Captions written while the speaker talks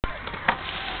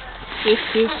Hi.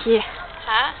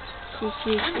 Hæ?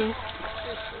 Hi.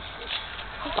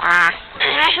 Ja.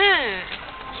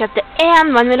 Kjøpte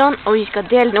en vannmelon, og vi skal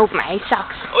dele den opp med en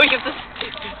saks. Oi,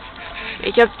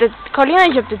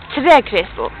 Karoline kjøpte 3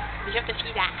 Crispo. Du kjøpte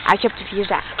 4. Jeg kjøpte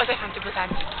 4. Og så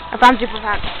 50%.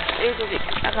 50%.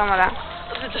 Jeg kan med det.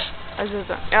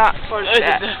 Ja, folk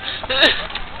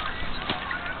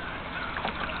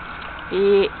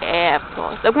Vi på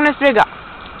Stokmarknesbrygga.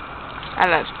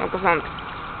 Eller noe sånt.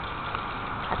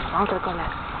 Jeg vet ikke hva det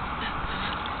kalles.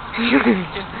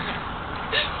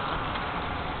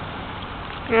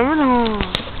 Ja, men nå.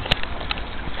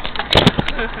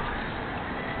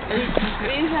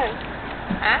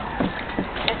 Hæ?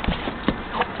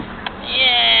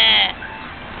 Yeah!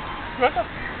 Smakka.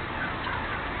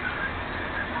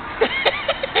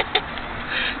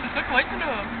 Det smaker ikke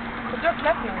noe. Du har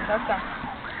klett noen sakta.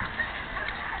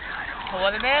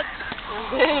 Håret mitt. Og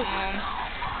så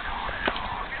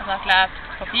har jeg klett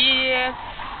papir,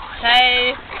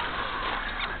 teip.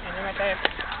 Enda mer teip.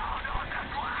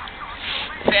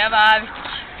 Treverk.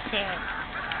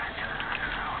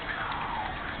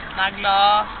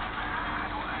 Negler.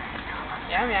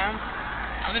 Jam. Ja,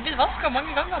 men det blir vasket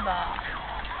mange ganger da.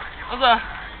 Altså,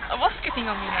 jeg vasker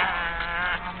tingene mine.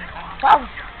 Bob.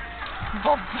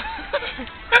 Bob.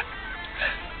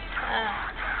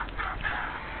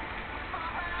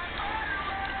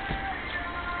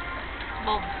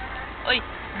 Bob. Oi.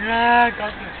 Nei, ga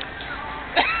den.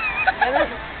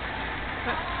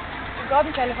 Du ga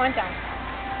den til elefantene.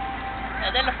 Ja,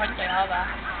 det er elefanter jeg har det.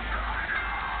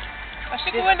 Vær så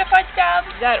god,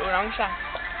 elefanten. Det er oransje.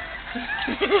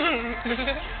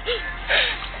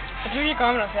 Jeg tror ikke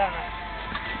kameraet ser meg.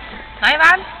 Nei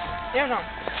vel. Gjør sånn.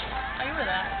 Jeg gjorde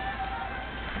det.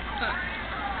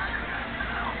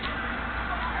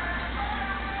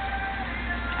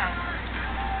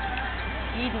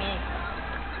 Eat me.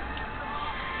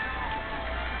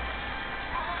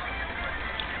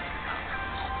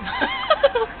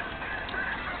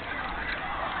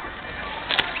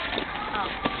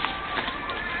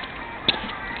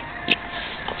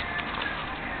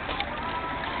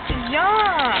 Ja!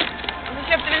 Og så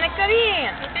kjøpte vi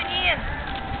nektarin. Nektarin.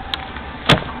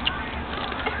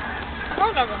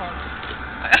 Sånn lager han.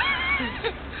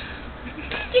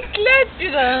 Ikke kledd i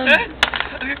den.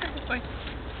 Jeg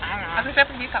skal se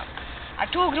på lita. Jeg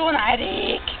er 2 kroner, jeg er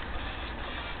rik.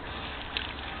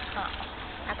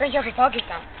 Jeg kan kjøpe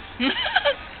Pakistan.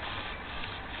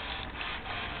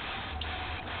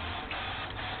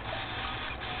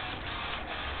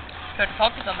 Hørte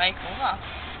Pakistan med 1 krone?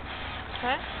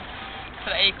 Hæ?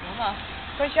 For 1 krone?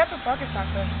 Du kan kjøpe Pakistan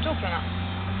for 2 kroner.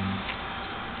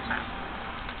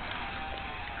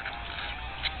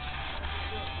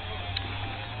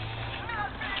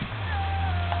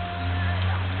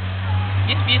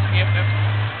 Vi spiser mye frukt.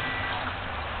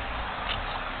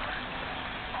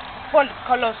 Folk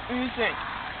kaller oss usunn.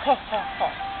 Ha.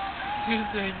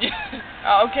 Usunn.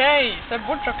 Ja, ok. Se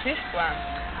bort fra Crispoen.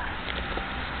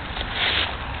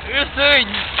 Usunn!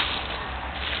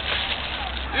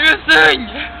 Usunn!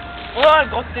 All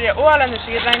godteri, all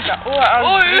energidrenker,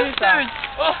 all usunn!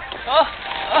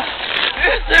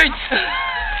 Usunn!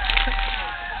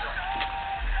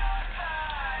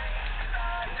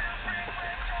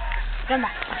 Glem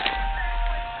meg.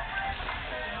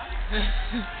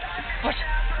 Bort!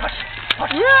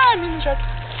 Ja, min skjørt.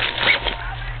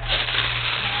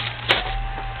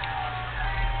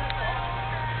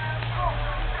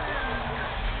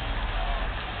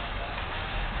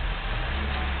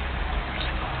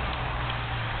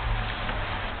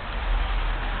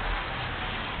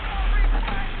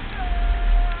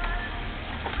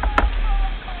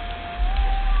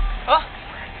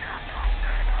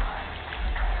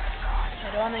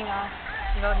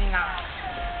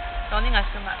 Råninga er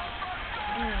skummel.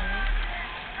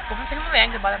 Hvorfor filmer vi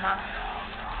egentlig bare meg?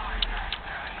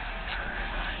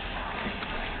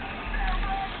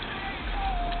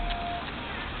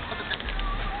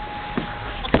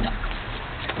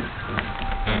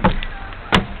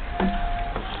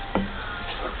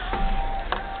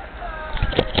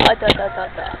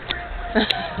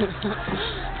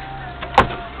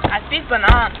 Jeg spiste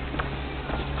banan.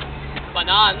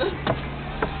 Banan?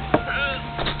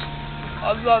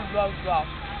 Abba.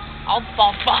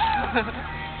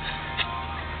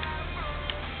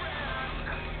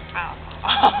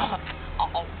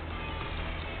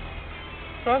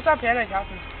 Prøv å pjelle i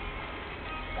kjatten.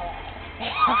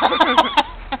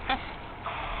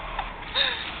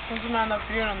 Sånn som en av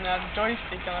fyrene med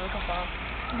joysticken eller hva faen.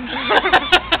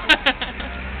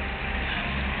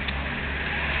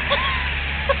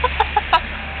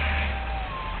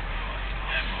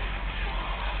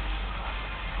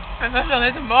 Men först han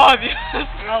är så magisk.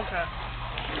 Okej.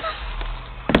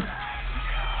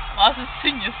 Han så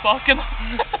synger spaken.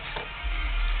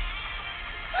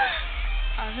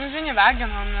 Han syns in i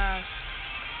väggen, han...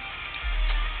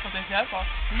 Vad det är på?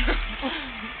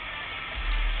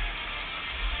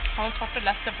 Han har svart och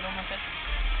läste på dem och sett.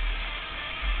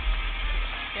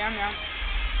 Ja.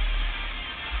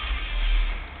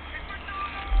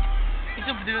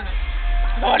 Ikke opp du nå.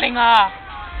 Dårlinga!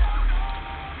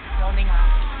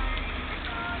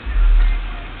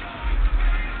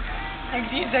 Jeg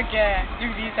griser ikke. Du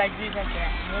griser, jeg griser ikke.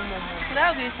 Det er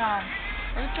jo grisan.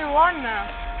 Jeg vil ikke ordne.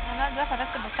 Han er derfor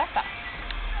dette på steppet.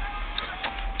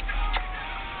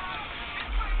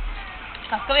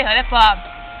 Da skal vi høre på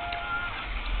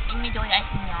Inni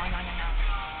dårleisen, ja.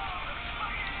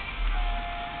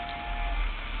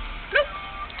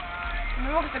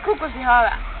 Nå vokste kokos i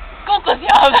havet. Kokos i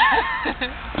havet!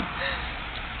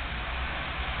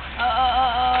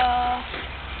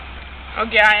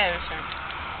 Ok, jeg er det ikke.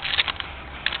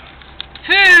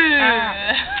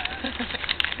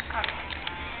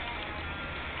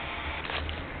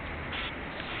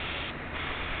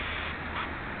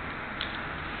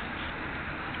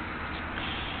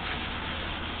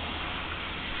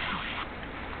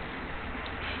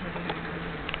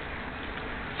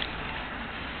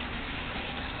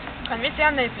 Kan vi se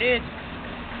om det er flyt?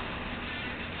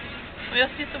 Og jeg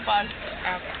sitter på alt.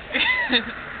 Ja.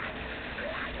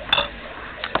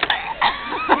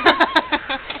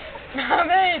 Jeg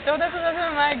vet, og det er sånn det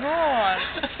som meg i går.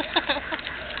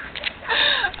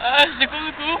 Æsj, det kommer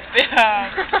ikke opp igjen.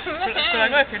 Hvor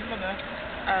lenge har jeg filmet det?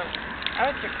 Jeg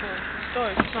vet ikke hvor. Det står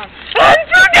jo ikke sånn.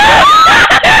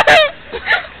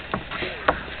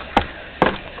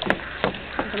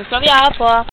 Det skal vi ha på.